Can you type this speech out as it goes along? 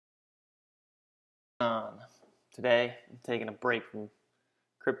On. Today, I'm taking a break from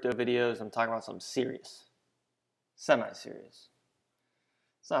crypto videos. I'm talking about something serious. Semi-serious.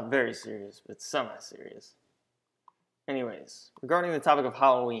 It's not very serious, but it's semi-serious. Anyways, regarding the topic of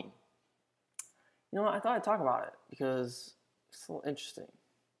Halloween. You know what? I thought I'd talk about it because it's a little interesting.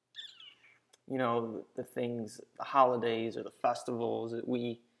 You know, the things, the holidays or the festivals that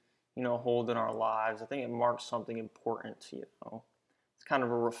we, hold in our lives. I think it marks something important, It's kind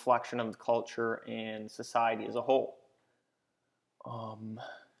of a reflection of the culture and society as a whole.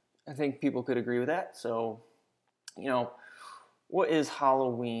 I think people could agree with that. So, what is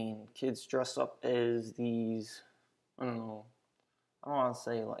Halloween? Kids dress up as these, I don't want to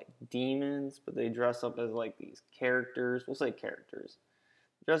say like demons, but they dress up as like these characters. We'll say characters.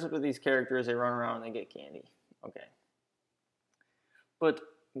 Dress up as these characters, they run around and they get candy. Okay. But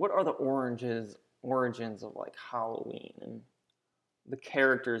what are the origins of like Halloween and the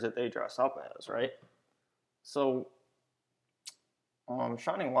characters that they dress up as, right? So,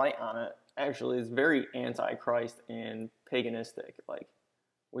 shining light on it actually is very anti-Christ and paganistic. Like,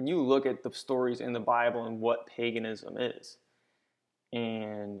 when you look at the stories in the Bible and what paganism is,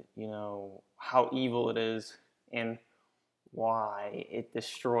 and, how evil it is, and why it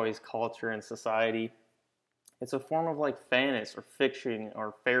destroys culture and society, it's a form of like fantasy or fiction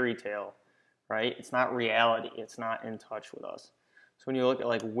or fairy tale, right? It's not reality. It's not in touch with us. So when you look at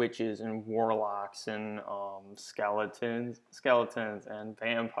like witches and warlocks and skeletons and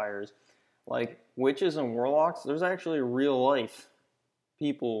vampires, like witches and warlocks, there's actually real life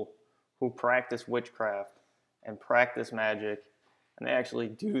people who practice witchcraft and practice magic, and they actually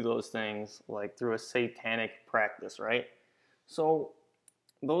do those things like through a satanic practice, right? So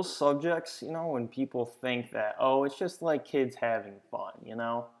those subjects, when people think that, oh, it's just like kids having fun,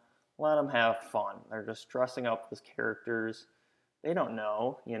 let them have fun. They're just dressing up as characters. They don't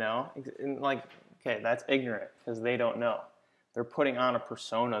know, and like, okay, that's ignorant because they don't know. They're putting on a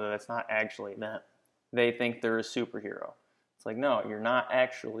persona that's not actually them. They think they're a superhero. It's like, no, you're not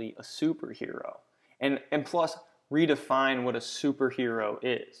actually a superhero. And plus, redefine what a superhero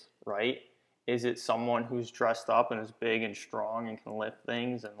is, right? Is it someone who's dressed up and is big and strong and can lift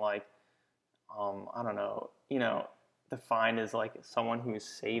things and like, I don't know, defined as like someone who is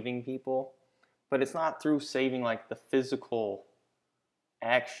saving people? But it's not through saving like the physical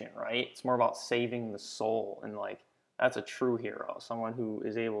action, right? It's more about saving the soul, and like that's a true hero, someone who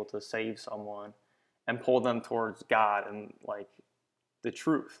is able to save someone and pull them towards God and like the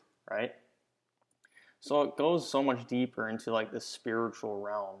truth, right? So it goes so much deeper into like the spiritual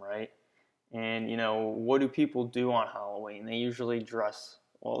realm, right? And what do people do on Halloween? They usually dress,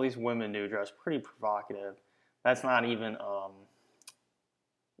 well, at least women do dress pretty provocative. That's not even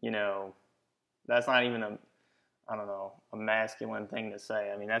that's not even a masculine thing to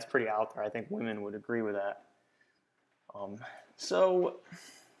say. I mean, that's pretty out there. I think women would agree with that. So,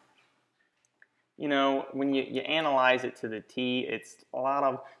 when you analyze it to the T, it's a lot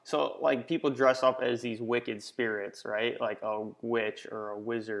of, so like people dress up as these wicked spirits, right? Like a witch or a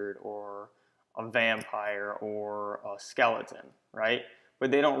wizard or a vampire or a skeleton, right?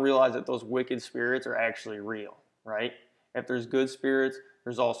 But they don't realize that those wicked spirits are actually real, right? If there's good spirits,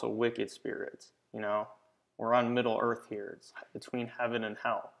 there's also wicked spirits, We're on Middle Earth here. It's between heaven and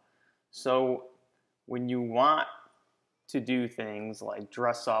hell. So when you want to do things like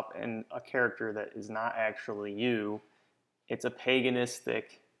dress up in a character that is not actually you, it's a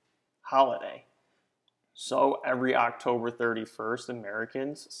paganistic holiday. So every October 31st,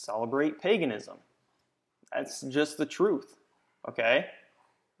 Americans celebrate paganism. That's just the truth, okay?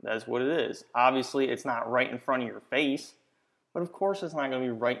 That's what it is. Obviously, it's not right in front of your face, but of course it's not going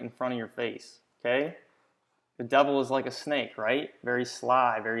to be right in front of your face, okay? The devil is like a snake, right? Very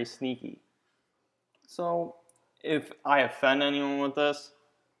sly, very sneaky. So if I offend anyone with this,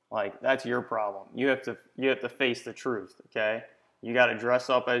 like that's your problem. You have to face the truth, okay? You got to dress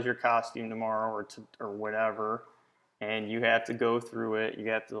up as your costume tomorrow or whatever, and you have to go through it. You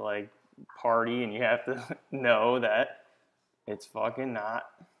have to like party, and you have to know that it's fucking not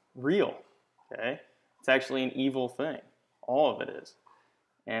real, okay? It's actually an evil thing. All of it is.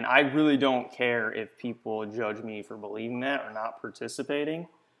 And I really don't care if people judge me for believing that or not participating,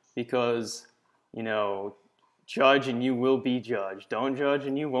 because, judge and you will be judged. Don't judge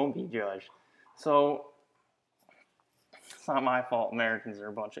and you won't be judged. So it's not my fault Americans are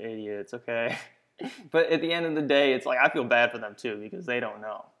a bunch of idiots, okay? But at the end of the day, it's like I feel bad for them too because they don't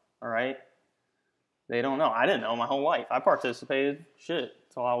know, all right? They don't know. I didn't know my whole life. I participated,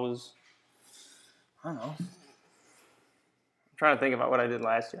 until I was, I don't know. I'm trying to think about what I did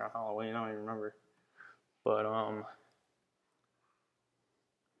last year on Halloween. I don't even remember. But,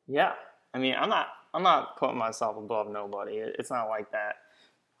 yeah. I mean, I'm not I'm not putting myself above nobody. It's not like that.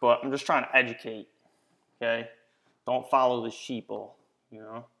 But I'm just trying to educate. Okay, don't follow the sheeple. You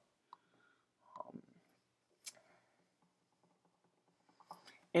know.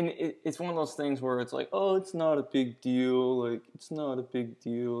 And it's one of those things where it's like, oh, it's not a big deal. Like, it's not a big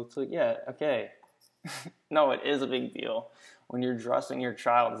deal. It's like, yeah, okay. No, it is a big deal. When you're dressing your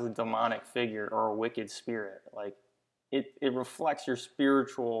child as a demonic figure or a wicked spirit, like, it reflects your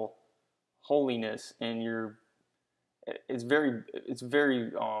spiritual holiness and your, it's very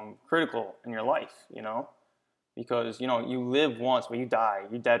critical in your life, you know? Because, you know, you live once, but you die.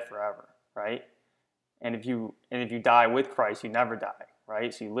 You're dead forever, right? And if you die with Christ, you never die,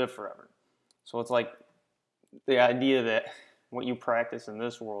 right? So you live forever. So it's like the idea that what you practice in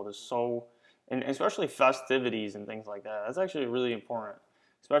this world is so, and especially festivities and things like that. That's actually really important,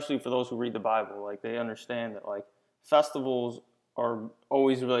 especially for those who read the Bible. Like they understand that like festivals are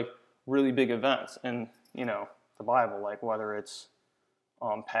always like really big events, and you know the Bible, like whether it's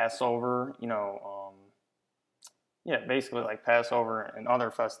Passover, you know, yeah, basically like Passover and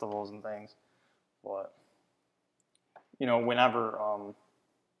other festivals and things. But you know, whenever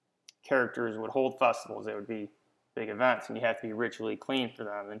characters would hold festivals, they would be big events, and you have to be ritually clean for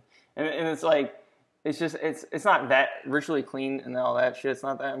them. And it's like it's just it's not that ritually clean and all that shit. It's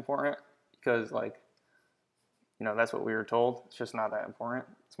not that important because like you know that's what we were told. It's just not that important.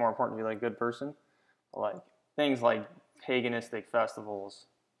 It's more important to be like a good person. But like things like paganistic festivals,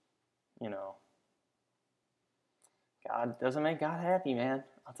 you know, God doesn't make God happy, man.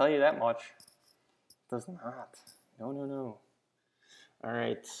 I'll tell you that much. It does not. No, no, no. All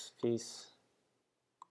right. Peace.